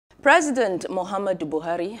President Muhammadu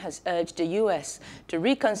Buhari has urged the U.S. to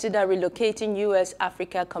reconsider relocating U.S.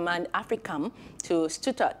 Africa Command Africom to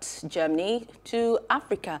Stuttgart, Germany, to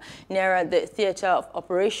Africa, nearer the theater of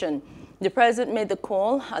operation. The president made the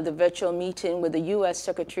call at the virtual meeting with the U.S.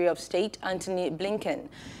 Secretary of State, Antony Blinken.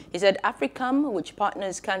 He said Africom, which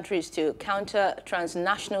partners countries to counter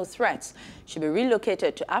transnational threats, should be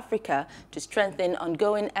relocated to Africa to strengthen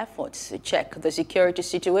ongoing efforts to check the security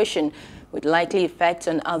situation with likely effects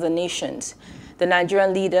on other nations. The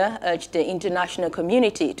Nigerian leader urged the international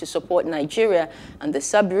community to support Nigeria and the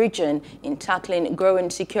sub-region in tackling growing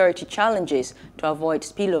security challenges to avoid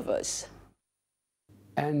spillovers.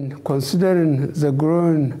 And considering the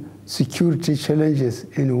growing security challenges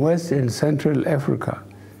in West and Central Africa,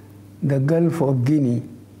 the Gulf of Guinea,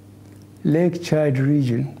 Lake Chad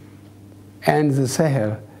region, and the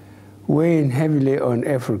Sahel weighing heavily on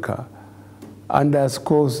Africa,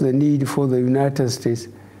 underscores the need for the United States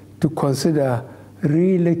to consider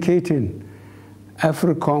relocating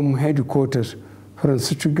Africom headquarters from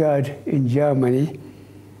Stuttgart in Germany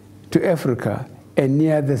to Africa and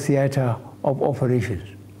near the theater of operations.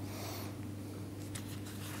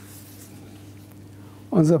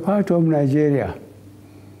 On the part of Nigeria,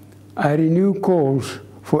 I renew calls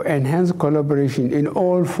for enhanced collaboration in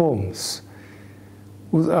all forms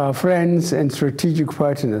with our friends and strategic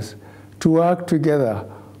partners to work together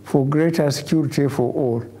for greater security for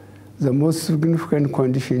all, the most significant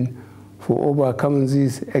condition for overcoming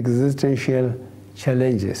these existential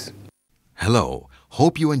challenges. Hello,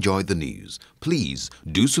 hope you enjoyed the news. Please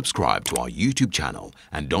do subscribe to our YouTube channel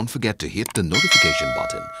and don't forget to hit the notification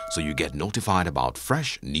button so you get notified about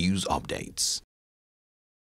fresh news updates.